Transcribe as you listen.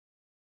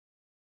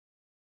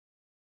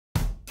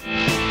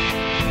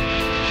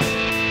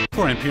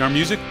For NPR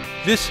Music,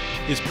 this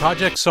is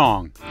Project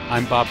Song.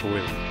 I'm Bob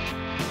Boyle.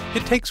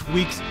 It takes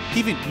weeks,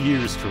 even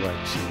years to write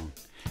a song.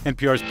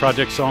 NPR's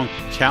Project Song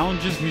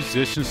challenges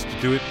musicians to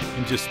do it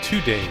in just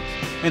 2 days.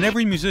 And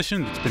every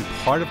musician that's been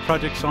part of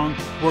Project Song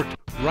worked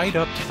right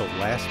up to the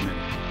last minute.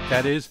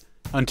 That is,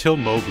 until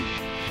Moby.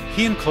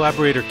 He and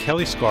collaborator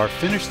Kelly Scarr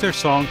finished their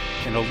song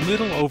in a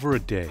little over a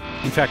day.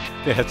 In fact,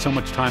 they had so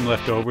much time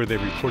left over, they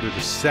recorded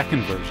a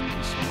second version of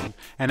the song.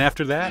 And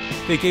after that,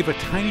 they gave a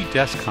tiny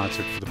desk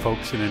concert for the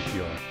folks at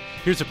NPR.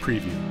 Here's a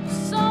preview.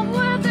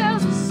 Somewhere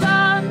there's a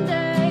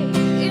Sunday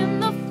in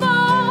the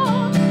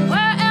fall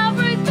where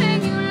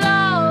everything you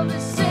love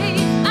is safe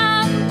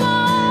and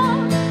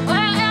warm,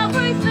 where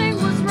everything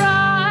was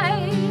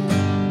right.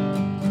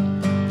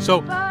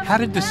 So, how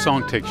did this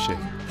song take shape?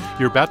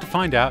 You're about to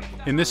find out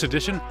in this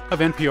edition of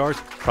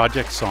NPR's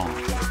Project Song.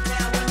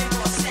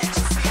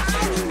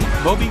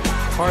 Moby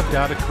carved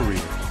out a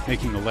career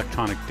making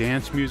electronic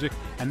dance music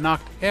and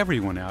knocked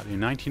everyone out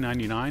in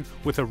 1999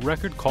 with a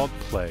record called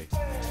Play.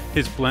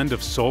 His blend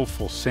of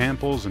soulful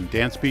samples and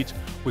dance beats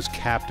was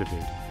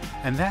captivating,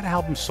 and that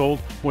album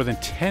sold more than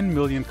 10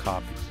 million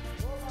copies.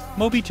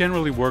 Moby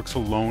generally works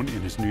alone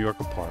in his New York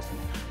apartment,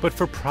 but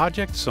for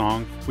Project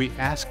Song, we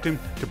asked him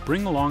to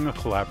bring along a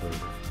collaborator.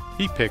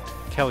 He picked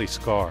Kelly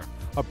Scarr,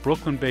 a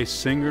Brooklyn-based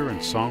singer and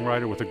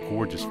songwriter with a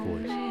gorgeous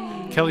voice.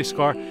 Kelly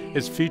Scarr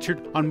is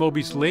featured on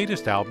Moby's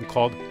latest album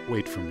called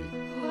Wait For Me.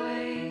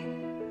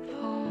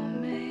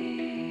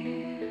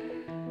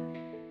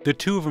 The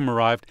two of them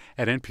arrived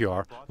at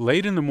NPR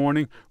late in the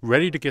morning,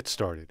 ready to get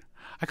started.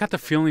 I got the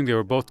feeling they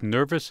were both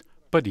nervous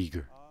but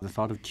eager. The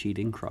thought of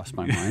cheating crossed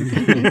my mind.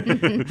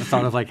 The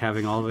thought of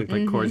having all the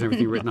chords and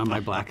everything written on my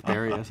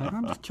BlackBerry. I was like,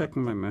 I'm just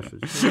checking my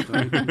messages.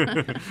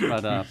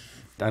 But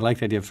I like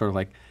the idea of sort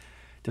of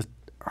just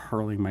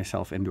hurling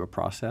myself into a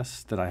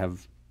process that I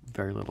have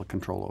very little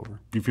control over.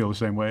 Do you feel the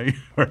same way,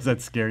 or does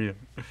that scare you?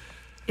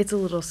 It's a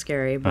little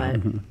scary, but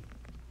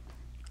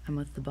I'm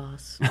with the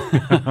boss.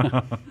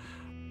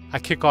 I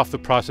kick off the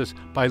process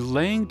by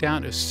laying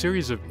down a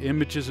series of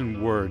images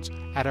and words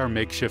at our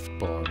makeshift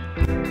bar.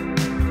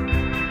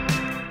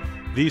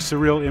 These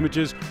surreal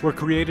images were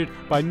created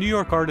by New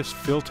York artist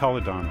Phil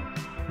Toledano.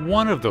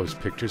 One of those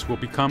pictures will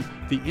become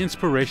the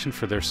inspiration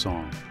for their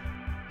song.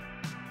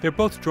 They're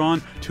both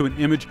drawn to an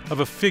image of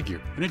a figure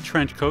in a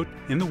trench coat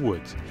in the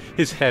woods.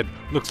 His head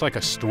looks like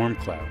a storm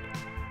cloud.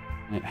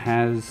 It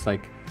has a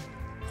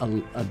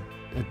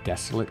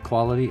desolate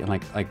quality and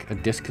like a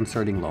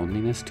disconcerting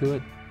loneliness to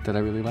it that I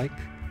really like.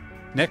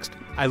 Next,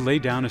 I lay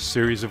down a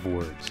series of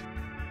words.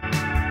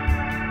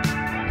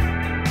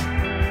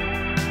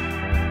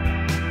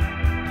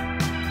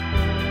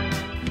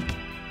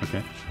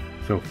 Okay,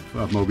 so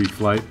Moby,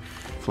 Flight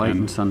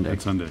and Sunday.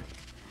 And Sunday.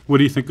 What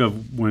do you think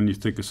of when you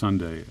think of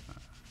Sunday?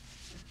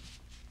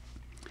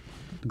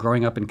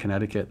 Growing up in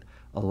Connecticut,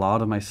 a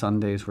lot of my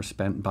Sundays were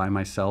spent by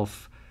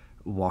myself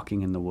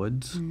walking in the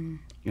woods in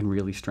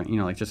really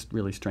strange, just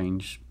really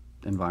strange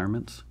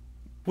environments.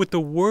 With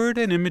the word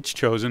and image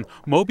chosen,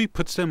 Moby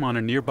puts them on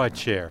a nearby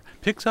chair,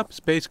 picks up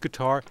his bass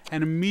guitar,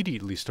 and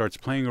immediately starts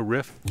playing a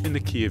riff in the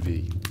key of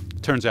E.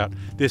 Turns out,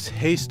 this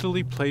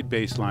hastily played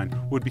bass line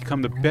would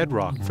become the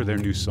bedrock for their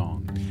new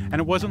song. And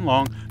it wasn't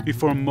long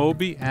before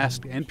Moby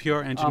asked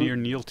NPR engineer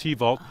Neil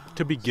T-Vault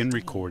to begin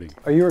recording.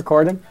 Are you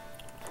recording?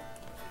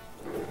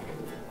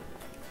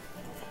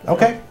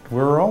 Okay,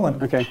 we're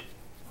rolling. Okay.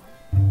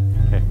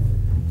 Okay.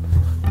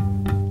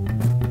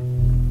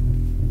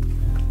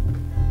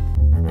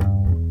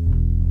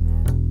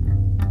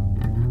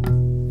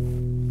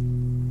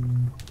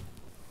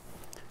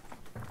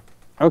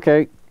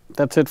 Okay,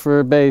 that's it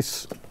for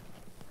bass.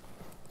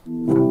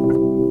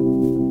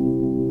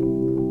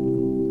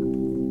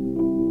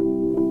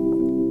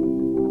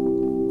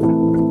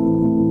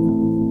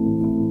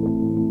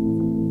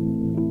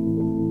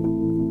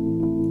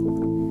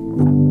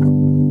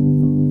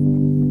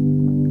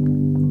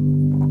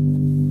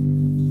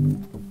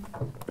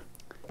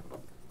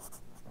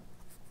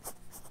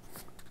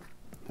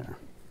 There.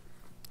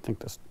 I think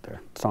the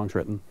song's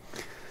written.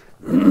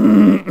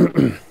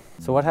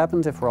 So what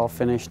happens if we're all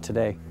finished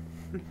today?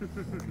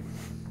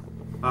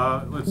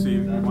 Let's see.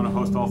 You want to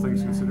host All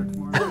Things Considered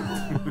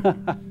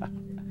tomorrow?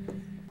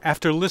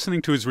 After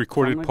listening to his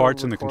recorded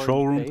parts in the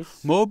control room,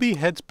 bass. Moby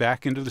heads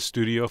back into the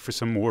studio for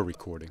some more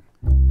recording.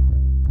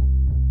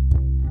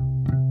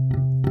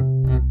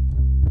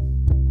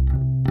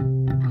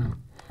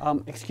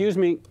 Excuse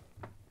me.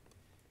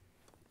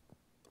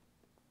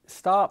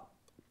 Stop.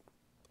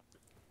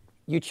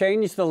 You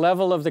changed the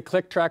level of the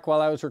click track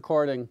while I was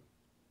recording.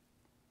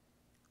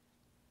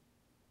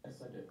 Yes,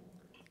 I did.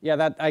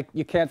 Yeah,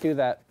 you can't do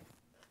that.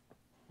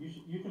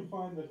 You can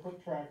find the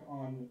click track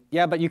on...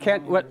 Yeah, but you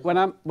can't,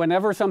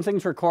 whenever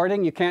something's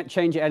recording, you can't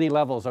change any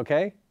levels,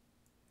 okay?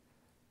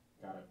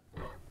 Got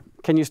it.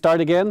 Can you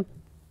start again?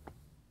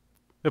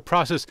 The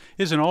process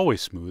isn't always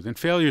smooth, and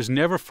failure is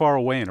never far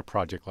away in a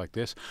project like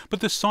this,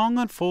 but the song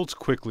unfolds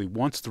quickly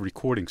once the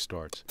recording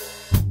starts.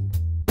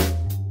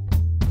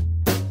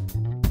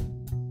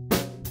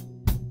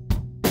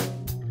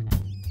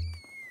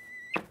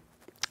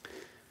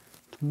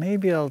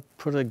 Maybe I'll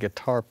put a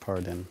guitar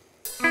part in.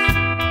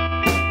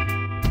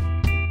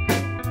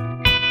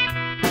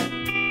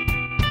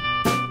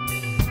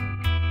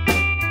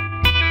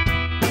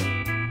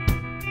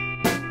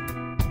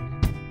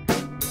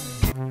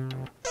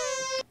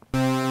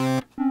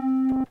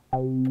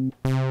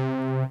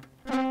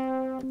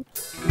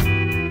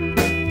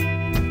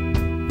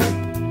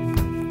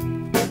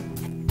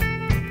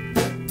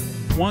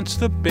 Once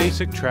the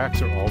basic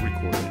tracks are all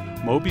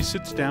recorded, Moby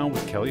sits down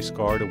with Kelly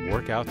Scar to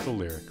work out the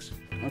lyrics.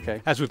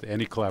 Okay. As with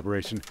any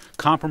collaboration,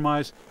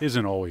 compromise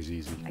isn't always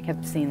easy. I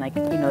kept seeing like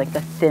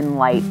the thin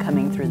light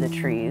coming through the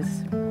trees.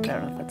 I don't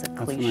know if that's a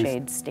That's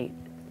cliched nice. state.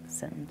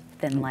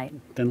 Thin light.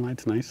 Thin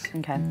light's nice.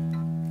 Okay.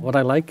 What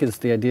I like is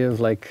the idea of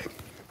like,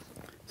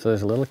 so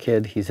there's a little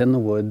kid, he's in the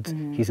woods,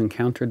 he's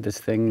encountered this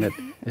thing that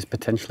is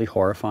potentially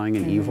horrifying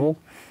and evil.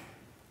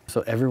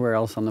 So everywhere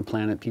else on the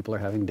planet, people are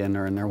having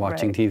dinner and they're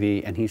watching Right.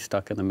 TV, and he's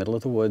stuck in the middle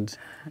of the woods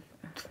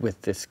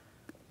with this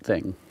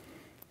thing.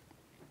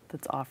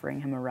 That's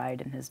offering him a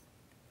ride in his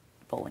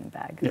bowling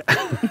bag. Yeah.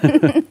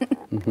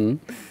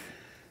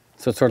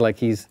 So it's sort of like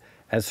he's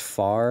as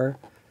far,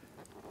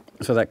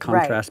 so that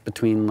contrast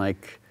between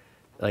like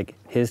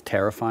his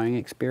terrifying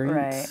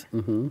experience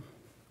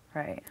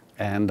Right.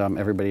 and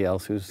everybody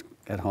else who's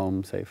at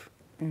home safe.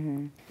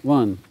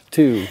 1,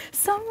 2.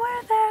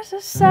 Somewhere there's a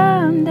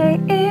Sunday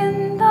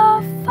in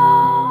the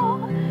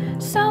fall,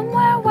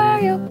 somewhere where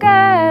you're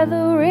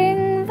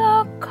gathering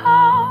the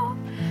call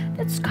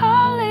that's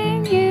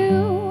calling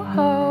you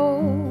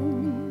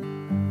home.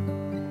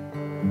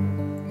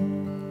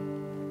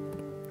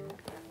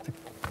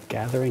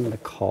 Gathering the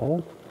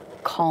call.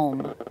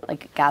 Calm,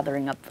 like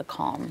gathering up the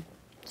calm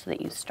so that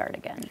you start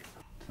again.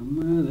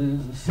 Somewhere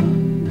there's a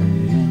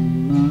Sunday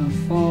in the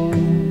fall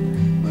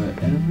where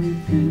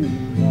everything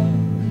you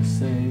love is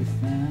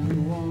safe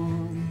and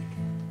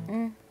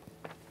warm.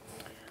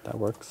 That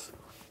works.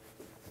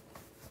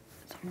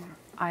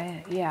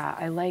 I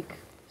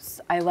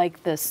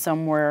like this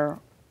somewhere.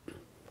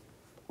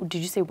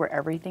 Did you say where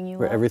everything you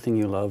Where love? everything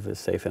you love is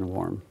safe and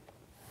warm.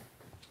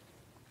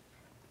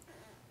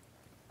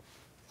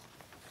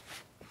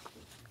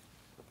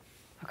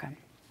 Okay.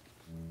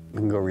 You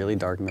can go really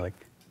dark and be like,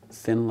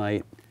 thin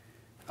light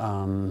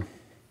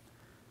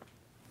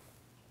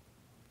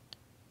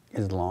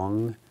is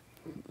long,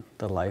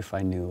 the life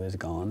I knew is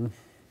gone.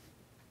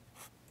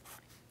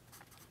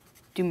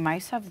 Do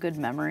mice have good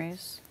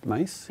memories?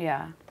 Mice?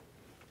 Yeah.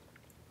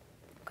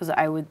 Because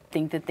I would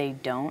think that they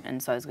don't,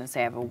 and so I was going to say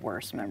I have a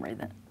worse memory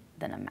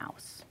than a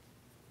mouse.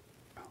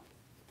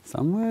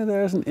 Somewhere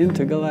there's an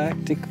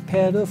intergalactic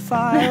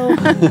pedophile.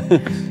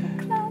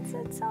 Cloud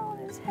sits on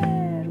his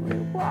head, we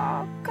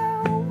walk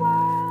a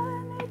while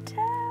and he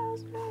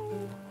tells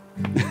me.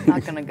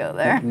 Not going to go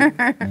there.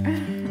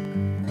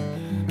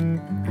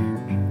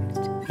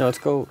 Yeah, let's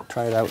go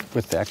try it out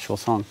with the actual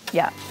song.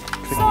 Yeah.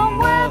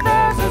 Somewhere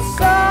there's a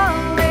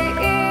Sunday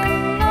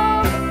in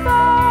the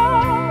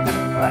fall,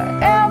 where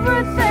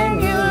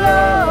everything you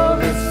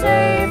love is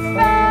safe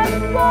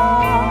and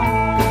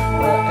warm,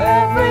 where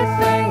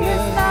everything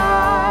is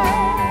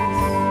nice,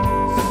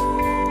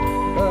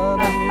 but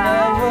I'm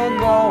never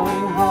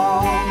going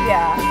home.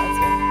 Yeah, that's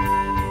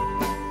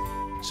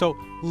good. So,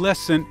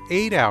 less than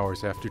 8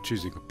 hours after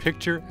choosing a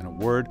picture and a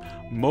word,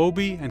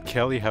 Moby and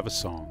Kelly have a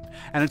song,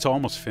 and it's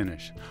almost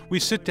finished. We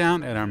sit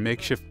down at our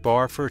makeshift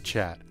bar for a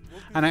chat,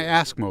 and I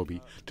ask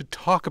Moby to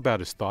talk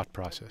about his thought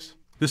process.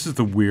 This is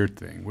the weird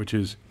thing, which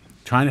is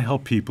trying to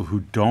help people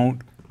who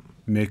don't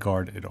make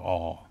art at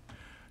all.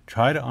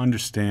 Try to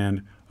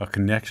understand a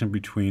connection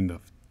between the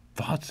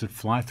thoughts that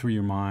fly through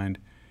your mind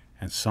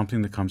and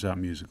something that comes out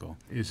musical.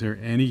 Is there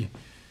any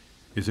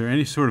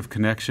sort of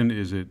connection?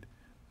 Is it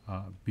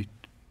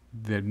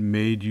that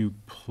made you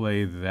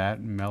play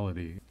that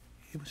melody?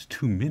 It was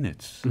 2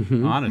 minutes,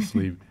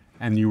 honestly,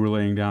 and you were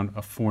laying down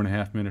a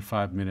 4.5 minute,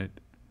 5 minute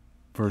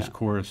verse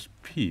chorus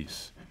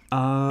piece.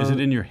 Is it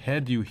in your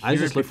head? Do you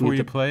hear it before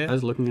you play it? I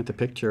was looking at the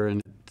picture and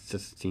it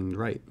just seemed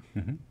right.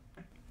 You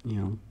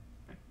know,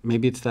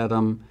 maybe it's that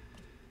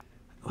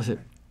was it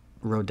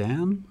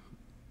Rodin?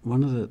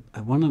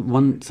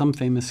 Some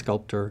famous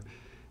sculptor.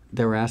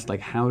 They were asked,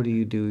 like, how do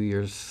you do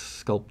your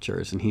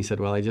sculptures? And he said,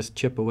 well, I just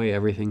chip away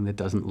everything that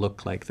doesn't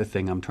look like the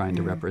thing I'm trying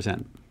to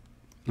represent.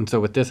 And so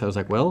with this, I was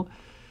like, well,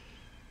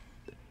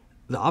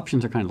 the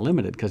options are kind of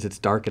limited because it's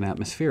dark and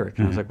atmospheric.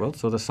 And I was like, well,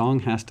 so the song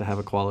has to have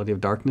a quality of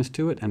darkness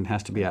to it and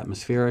has to be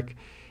atmospheric.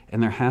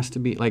 And there has to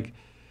be, like,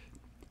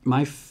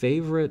 my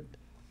favorite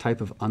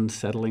type of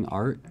unsettling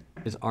art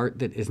is art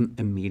that isn't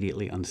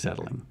immediately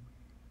unsettling.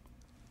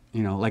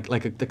 You know,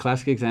 the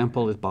classic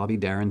example is Bobby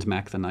Darin's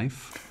Mac the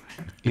Knife.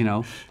 You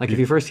know, like if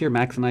you first hear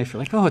Mac the Knife,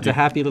 you're like, oh, it's a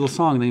happy little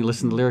song. And then you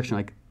listen to the lyrics and you're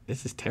like,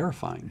 this is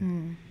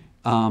terrifying.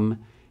 And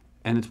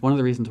it's one of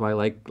the reasons why I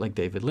like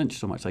David Lynch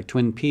so much. Like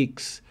Twin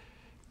Peaks,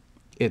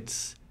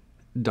 it's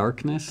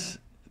darkness,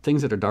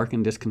 things that are dark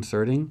and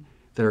disconcerting,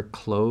 that are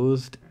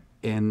clothed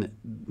in,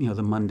 you know,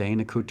 the mundane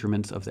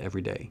accoutrements of the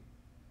everyday.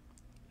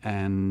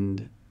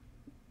 And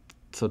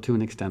so to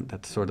an extent,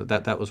 that's sort of,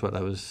 that was what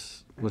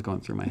was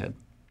going through my head.